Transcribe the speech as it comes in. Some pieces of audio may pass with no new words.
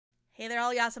Hey there,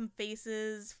 all y'all, some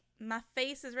faces. My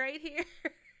face is right here.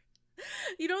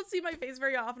 You don't see my face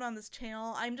very often on this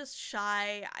channel. I'm just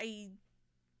shy.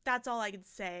 That's all I can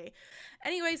say.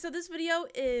 Anyway, so this video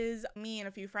is me and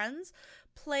a few friends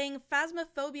playing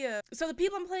Phasmophobia. So the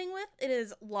people I'm playing with, it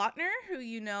is Lautner, who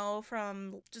you know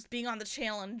from just being on the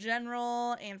channel in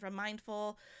general and from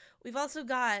Mindful. We've also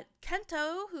got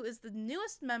Kento, who is the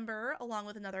newest member, along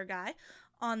with another guy,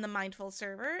 on the Mindful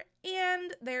server.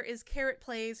 And there is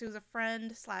CarrotPlays, who's a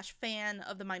friend slash fan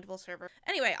of the Mindful server.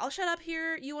 Anyway, I'll shut up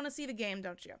here. You want to see the game,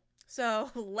 don't you? So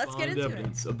let's get into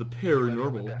evidence it. of the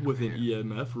paranormal with an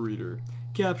EMF reader.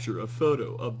 Capture a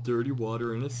photo of dirty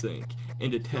water in a sink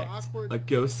and detect a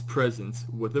ghost's presence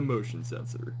with a motion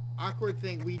sensor. Awkward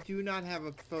thing, we do not have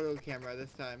a photo camera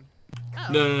this time. Oh.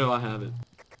 No, I have it.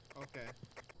 Okay.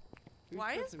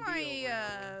 Why is my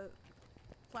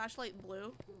flashlight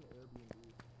blue?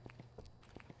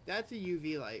 That's a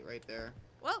UV light right there.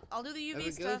 Well, I'll do the UV if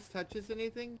a stuff. ghost touches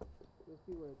anything, let's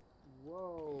see what.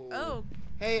 Whoa. Oh.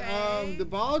 Hey, the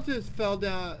ball just fell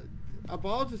down. A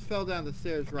ball just fell down the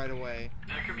stairs right away.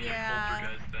 That could be a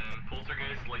poltergeist then.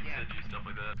 Poltergeist like to do stuff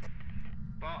like that.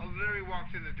 Ball literally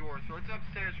walked in the door, so it's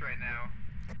upstairs right now.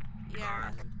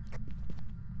 Yeah.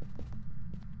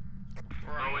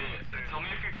 Oh wait, tell me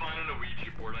if you find a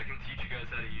Ouija board. I can teach you guys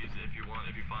how to use it if you want,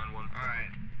 if you find one.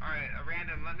 Alright,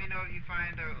 random, let me know if you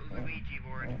find a Ouija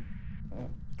board.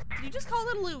 Did you just call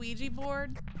it a Luigi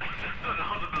board? That's what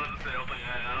I was about to say. I was like,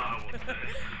 I don't know what to say.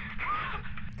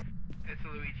 It's a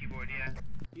Luigi board, yeah.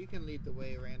 You can lead the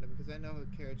way, random, because I know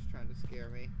Carrot's trying to scare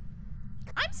me.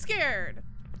 I'm scared!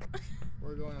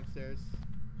 We're going upstairs.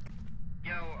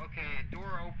 Yo, okay,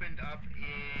 door opened up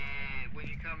when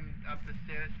you come up the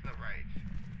stairs to the right.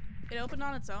 It opened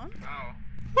on its own? Oh.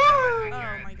 Oh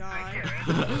my god.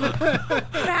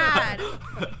 Bad!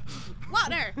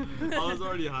 Lautner! I was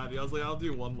already hiding. I was like, I'll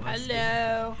do one last.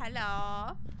 Hello.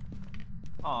 Hello.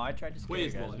 Oh, I tried to scare you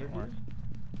guys. Lautner here?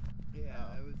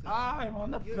 Yeah, it was. I'm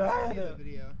on the You bed. see the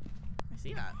video. I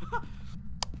see that.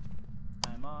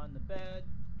 I'm on the bed.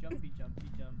 Jumpy, jumpy,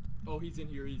 jump. Oh, he's in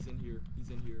here. He's in here. He's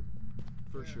in here.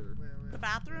 For sure. Where? The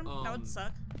bathroom? That would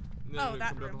suck. No,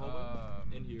 that come down the room.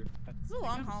 hallway. In here. It's a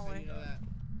long hallway. You know that.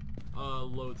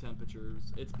 Low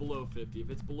temperatures. It's below 50. If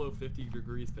it's below 50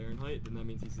 degrees Fahrenheit, then that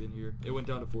means he's in here. It went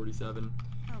down to 47.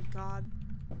 Oh god.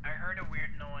 I heard a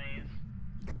weird noise.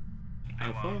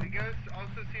 Have The fun. ghost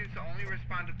also seems to only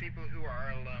respond to people who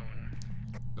are alone.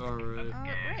 Alright.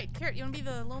 Right. Carrot, you wanna be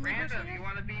the lonely person Random, here? you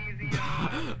wanna be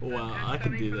the, Wow, test I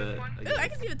can dummy do for this that. one? Ooh, I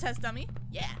can be the test dummy.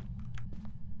 Yeah.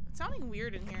 It's sounding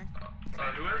weird in here.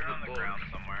 Who has on the ground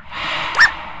somewhere.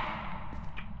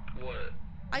 What?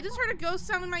 I just heard a ghost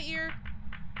sound in my ear.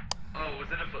 Oh, was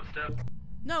it a footstep?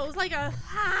 No, it was like a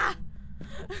ha.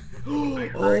 Oh,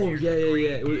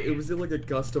 yeah. It was like a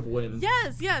gust of wind.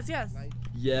 Yes. Yeah.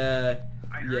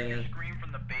 I heard you scream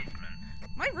from the basement.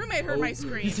 My roommate heard my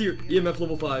scream. He's here. EMF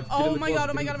level 5. Get Oh in the my closet. god,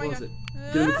 oh my god, oh my god.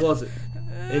 Get in the closet.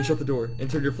 And shut the door. And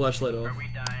turn your flashlight off. Are we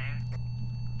dying?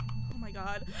 Oh my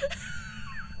god.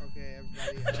 Okay,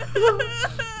 everybody.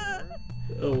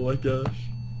 Oh my gosh.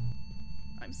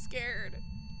 I'm scared.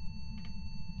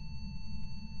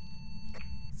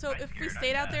 So if we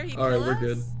stayed out there, he'd kill us? Alright, we're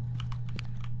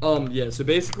good. Yeah, so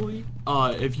basically,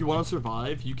 if you want to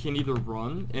survive, you can either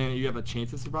run, and you have a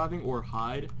chance of surviving, or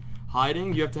hide.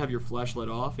 Hiding, you have to have your flashlight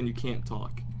off, and you can't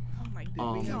talk. Oh my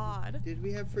we have- god. Did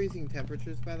we have freezing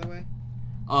temperatures, by the way?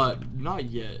 Not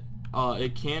yet.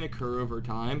 It can occur over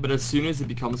time, but as soon as it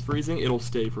becomes freezing, it'll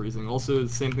stay freezing. Also, the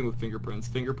same thing with fingerprints.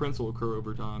 Fingerprints will occur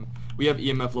over time. We have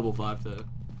EMF level 5 though.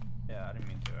 Yeah, I didn't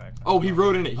mean to. Actually. Oh, he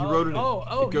wrote in it. He wrote in it.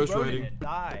 Oh, Ghost he wrote writing. in it.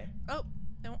 Die. Oh,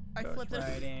 no, I Ghost flipped it.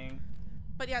 writing.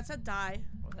 But yeah, it said die.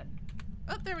 What was that?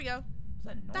 Oh, there we go.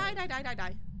 What was that noise?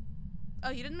 Die. Oh,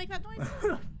 you didn't make that noise?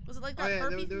 Was it like that Oh yeah,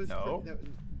 burpee?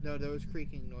 there was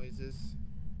creaking noises.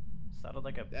 Sounded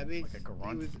like a That means like a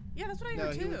grunt. Yeah, that's what I No,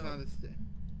 heard he too. was on the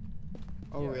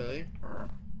Oh Yeah. really?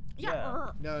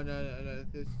 Yeah. No.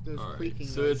 There's Alright, creaking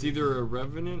so noises. it's either a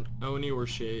Revenant, Oni, or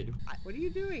Shade. What are you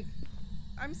doing?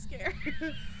 I'm scared.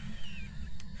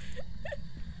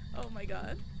 Oh my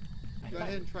god. Go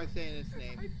ahead and try saying its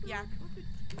name. Yeah.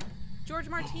 George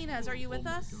Martinez, are you with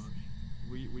my us? gosh.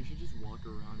 We should just walk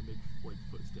around and make like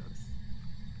footsteps.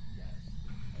 Yes.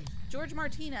 George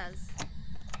Martinez.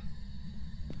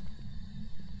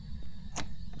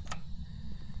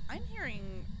 I'm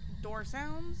hearing door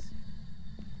sounds.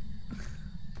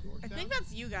 I think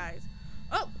that's you guys.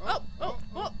 Oh.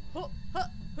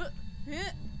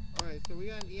 Alright, so we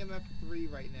got an EMF 3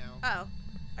 right now. Oh,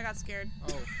 I got scared.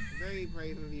 Oh, very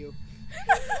brave of you.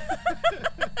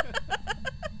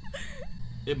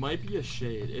 It might be a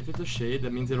shade. If it's a shade,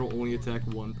 that means it'll only attack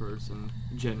one person,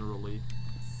 generally.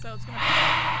 So it's gonna.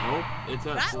 Nope, it's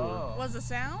at That 4. was a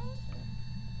sound?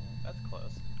 That's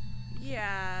close.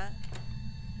 Yeah.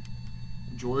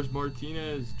 George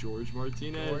Martinez, George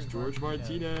Martinez, George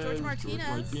Martinez, George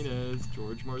Martinez.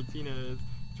 George Martinez,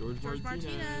 George George Martinez,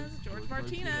 Martinez. George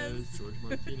Martinez. George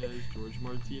Martinez, George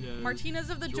Martinez. Martinez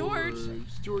of the George.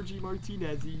 Georgie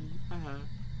Martinez-y. Haha.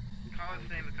 Call his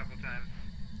name a couple times.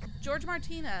 George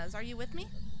Martinez, are you with me?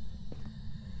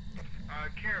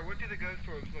 Kara, what do the ghost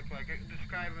orbs look like?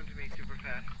 Describe them to me super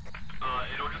fast.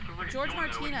 It'll just look like George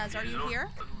Martinez, are you here?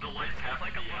 The lights have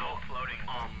like a little floating.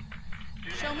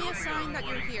 Show me a sign that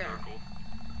you're here.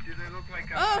 Do they look like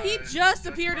Oh, he just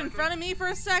appeared in front of me for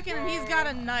a second and he's got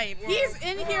a knife. Whoa, He's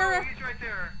in whoa, here. He's right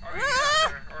there. Oh, he's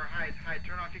Ah! right there. Or hide.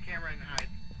 Turn off your camera and hide.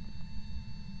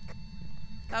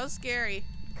 That was scary.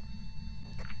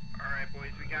 Alright, boys,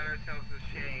 we got ourselves a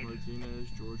shade. Martinez,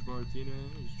 George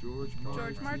Martinez, George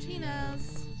George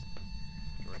Martinez.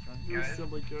 George You Martinez.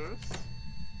 silly ghost.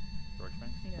 George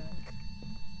Martinez.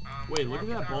 Wait, look at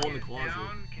that ball in the walkie-talkie is closet.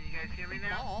 down. Can you guys hear me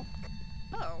now?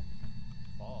 Ball. Oh.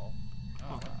 Ball.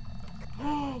 Oh.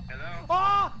 Oh, Hello?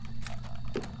 Ah!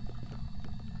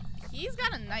 He's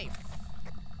got a knife.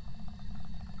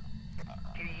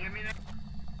 Can you hear me now?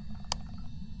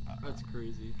 that's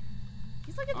crazy.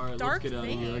 He's like a Alright, let's dark get out of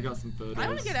thing. here. I got some photos. I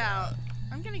want to get out.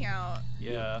 I'm getting out.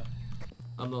 Yeah.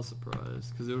 I'm not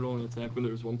surprised, because it would only attack when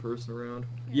there was one person around.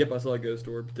 Yep, I saw a ghost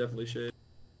orb. Definitely shade.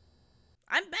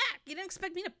 I'm back. You didn't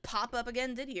expect me to pop up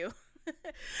again, did you?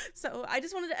 So I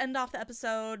just wanted to end off the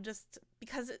episode just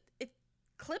because it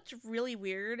clipped really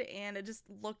weird and it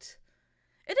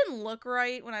didn't look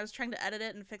right when I was trying to edit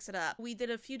it and fix it up. We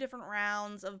did a few different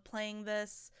rounds of playing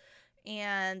this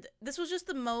and this was just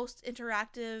the most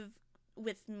interactive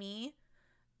with me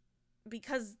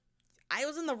because I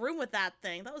was in the room with that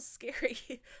thing. That was scary.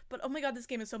 But oh my god, this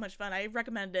game is so much fun. I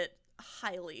recommend it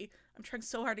highly. I'm trying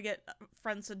so hard to get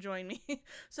friends to join me.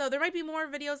 So there might be more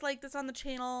videos like this on the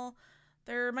channel.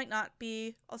 There might not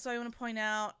be. Also, I want to point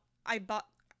out, I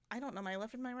don't know my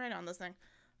left and my right on this thing.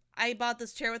 I bought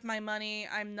this chair with my money.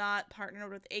 I'm not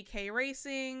partnered with AK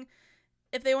Racing.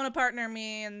 If they want to partner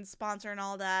me and sponsor and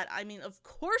all that, I mean, of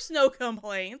course, no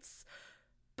complaints.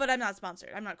 But I'm not sponsored.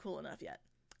 I'm not cool enough yet.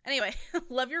 Anyway,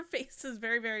 love your faces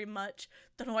very, very much.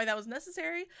 Don't know why that was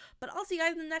necessary, but I'll see you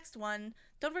guys in the next one.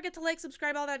 Don't forget to like,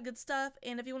 subscribe, all that good stuff.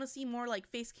 And if you want to see more like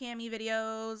face cammy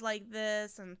videos like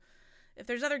this, and if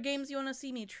there's other games you want to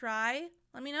see me try,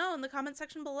 let me know in the comment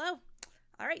section below.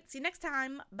 All right, see you next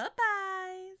time. Bye-bye.